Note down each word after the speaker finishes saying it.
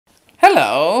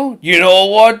Hello. You know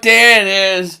what day it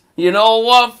is. You know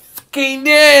what fucking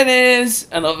day it is.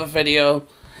 Another video.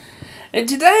 And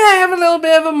today I have a little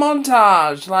bit of a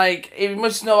montage. Like, you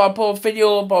must know, I put a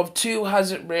video above two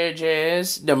hazard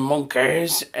rages, the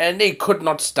monkeys, and they could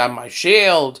not stand my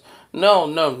shield.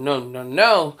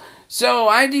 No. So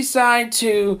I decide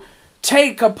to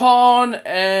take upon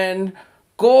and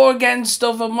go against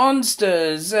other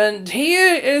monsters. And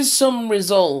here is some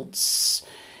results.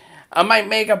 I might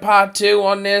make a part 2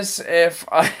 on this if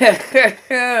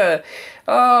I...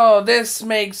 Oh, this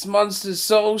makes monsters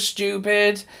so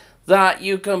stupid that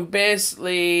you can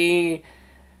basically...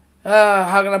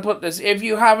 how can I put this? If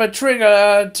you have a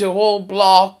trigger to hold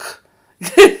block,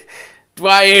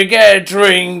 while you get a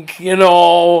drink, you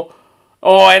know,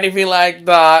 or anything like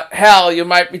that, hell, you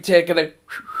might be taking a...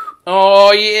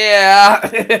 Oh, yeah!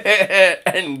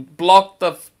 and block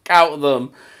the f*** out of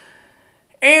them.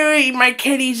 Anyway, my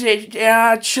kitties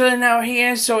are chilling out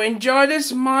here, so enjoy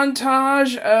this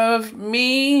montage of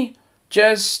me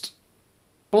just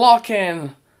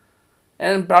blocking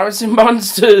and embarrassing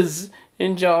monsters.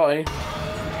 Enjoy.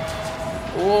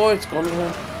 Oh, it's going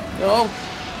to... Oh.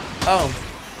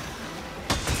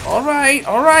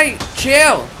 Alright.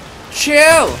 Chill.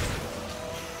 Chill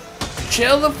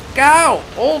the f*** out.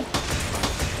 Oh.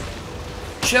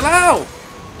 Chill out.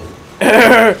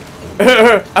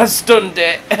 I stunned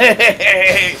it.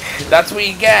 That's what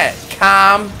you get.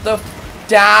 Calm the f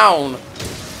down.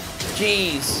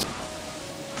 Jeez.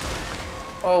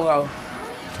 Oh well.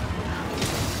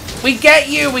 We get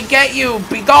you.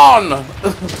 Be gone.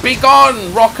 Be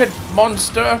gone, rocket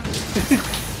monster.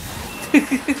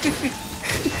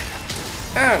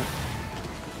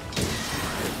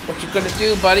 What you gonna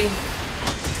do, buddy?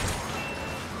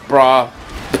 Bruh.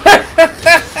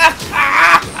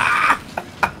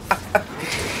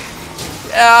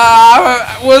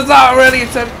 Was that really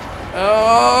attempt?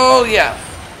 Oh yeah.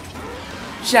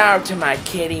 Shout out to my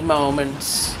kitty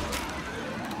moments.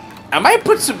 I might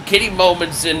put some kitty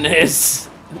moments in this.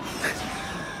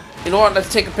 You know what?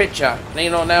 Let's take a picture. You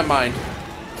know, never mind.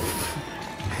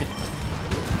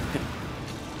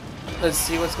 Let's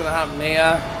see what's gonna happen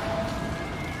here.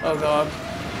 Oh god.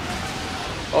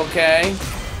 Okay.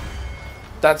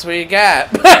 That's what you get.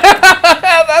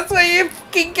 That's what you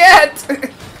fucking get.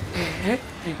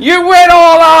 You went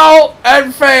all out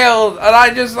and failed, and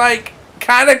I just like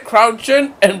kind of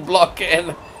crouching and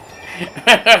blocking.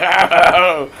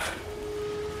 Oh,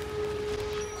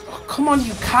 come on,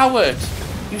 you coward!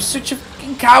 You're such a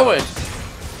fucking coward.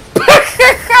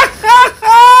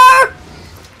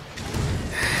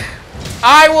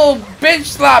 I will bitch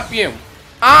slap you.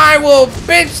 I will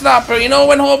bitch slap her. You know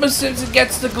when Homer Simpson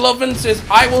gets the glove and says,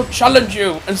 "I will challenge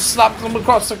you," and slap them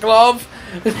across the glove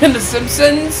in The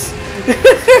Simpsons?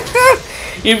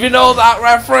 If you know that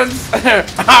reference,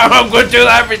 I'm going to do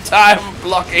that every time. I'm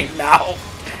blocking now.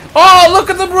 Oh, look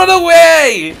at them run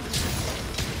away!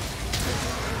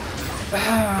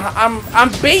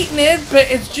 I'm baiting it, but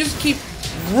it's just keep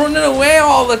running away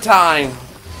all the time.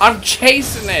 I'm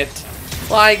chasing it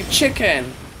like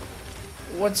chicken.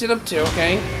 What's it up to?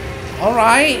 Okay.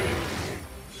 Alright.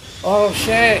 Oh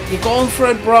shit, you're going for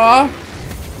it, bruh.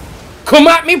 Come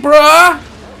at me, bruh.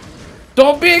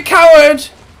 Don't be a coward.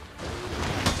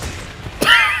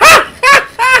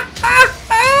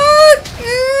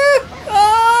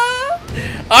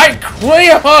 I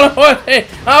clear all the way.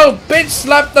 I'll bitch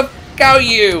slap the f*** out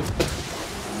you.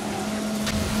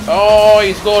 Oh,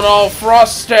 he's going all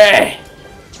frosty.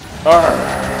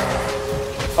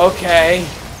 Okay.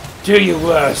 Do your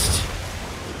worst.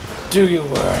 Do your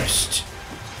worst.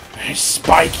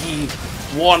 Spiky,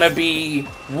 wannabe,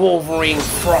 Wolverine,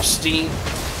 Frosty.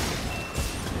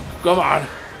 Come on.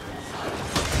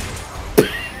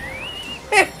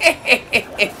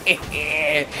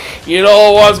 You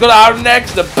know what's gonna happen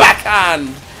next? The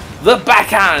backhand. The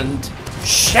backhand.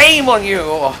 Shame on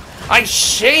you. I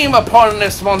shame upon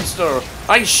this monster.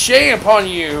 I shame upon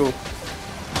you.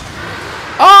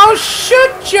 Oh,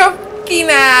 shut your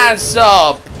fucking ass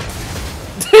up.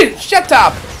 Shut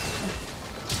up.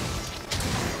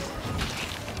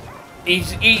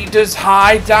 He does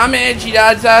high damage. He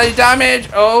does high damage.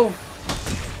 Oh.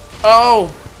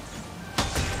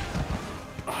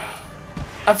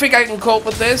 I think I can cope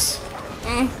with this.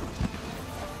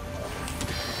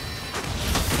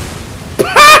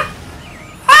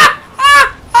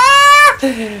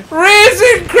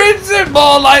 Raisin Crimson,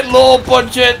 more like low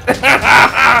budget.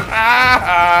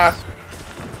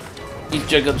 He's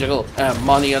jiggle.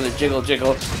 Money on the jiggle.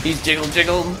 He's jiggle.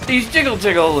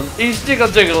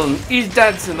 He's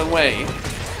dancing away.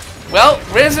 Well,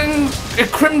 Raisin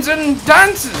Crimson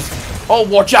dances. Oh,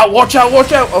 watch out, watch out,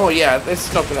 watch out. Oh, yeah, this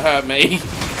is not going to hurt me.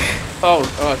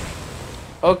 Oh,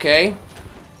 okay.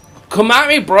 Come at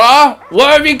me, bruh.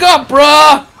 What have you got,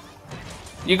 bruh?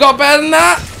 You got better than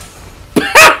that?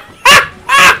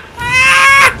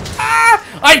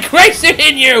 I crazy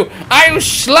in you. I will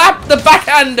slap the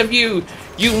backhand of you.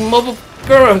 You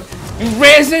motherfucker. You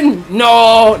raisin?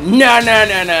 No.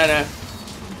 No.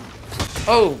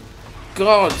 Oh,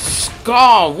 God.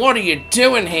 Scar, what are you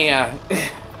doing here?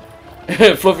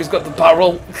 Fluffy's got the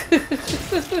barrel.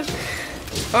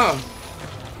 Oh.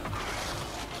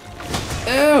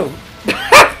 Oh.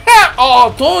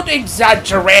 Oh, don't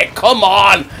exaggerate. Come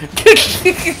on.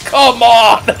 Come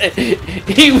on.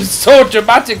 He was so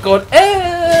dramatic going,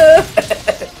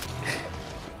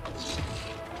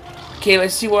 Okay,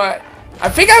 let's see what... I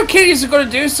think our kitties are going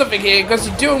to do something here because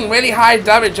they're doing really high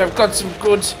damage. I've got some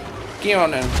good gear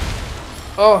on them.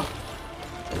 Oh.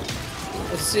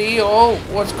 Let's see. Oh,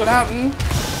 what's going to happen?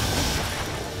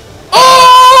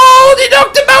 Oh! They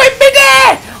knocked him out in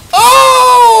midair!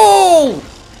 Oh!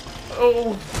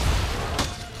 Oh.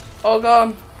 Oh,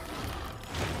 God.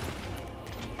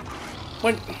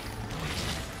 When...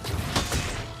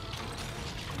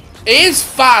 It is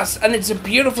fast, and it's a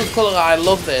beautiful color. I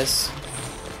love this.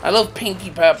 I love pinky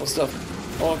purple stuff.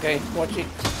 Okay, watch it.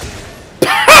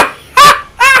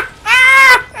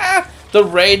 The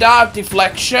radar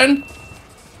deflection.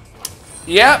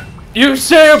 Yep, you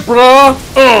say it, bro.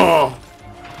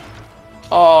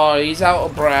 Oh, he's out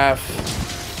of breath.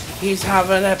 He's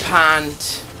having a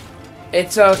pant.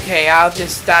 It's okay, I'll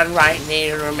just stand right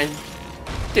near him and...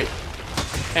 Dude.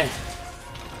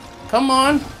 Come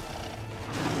on.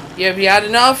 Have you had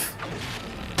enough?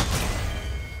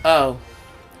 Oh.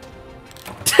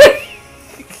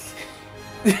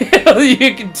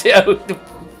 You can tell the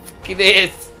fuck it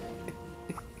is.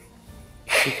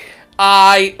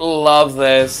 I love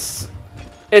this.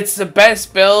 It's the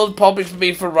best build probably for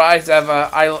me for Rise ever.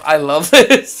 I love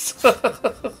this. So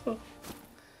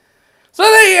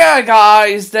there you are,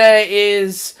 guys. There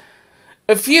is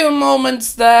a few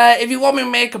moments there. If you want me to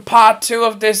make a part 2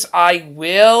 of this, I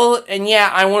will. And yeah,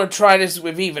 I want to try this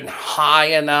with even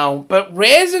higher now. But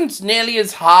Raisin's nearly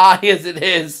as high as it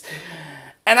is.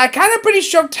 And I'm kind of pretty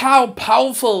shocked how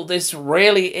powerful this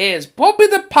really is. Probably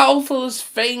the powerfulest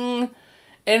thing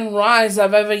in Rise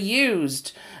I've ever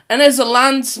used. And as a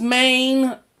Lance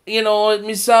main, you know,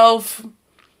 myself,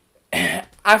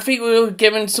 I think we were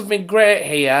given something great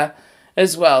here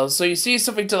as well. So you see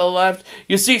something to the left,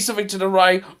 you see something to the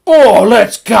right. Oh,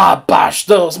 let's Guardbash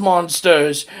those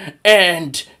monsters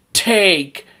and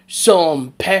take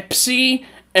some Pepsi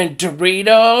and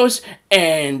Doritos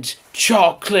and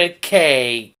chocolate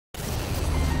cake.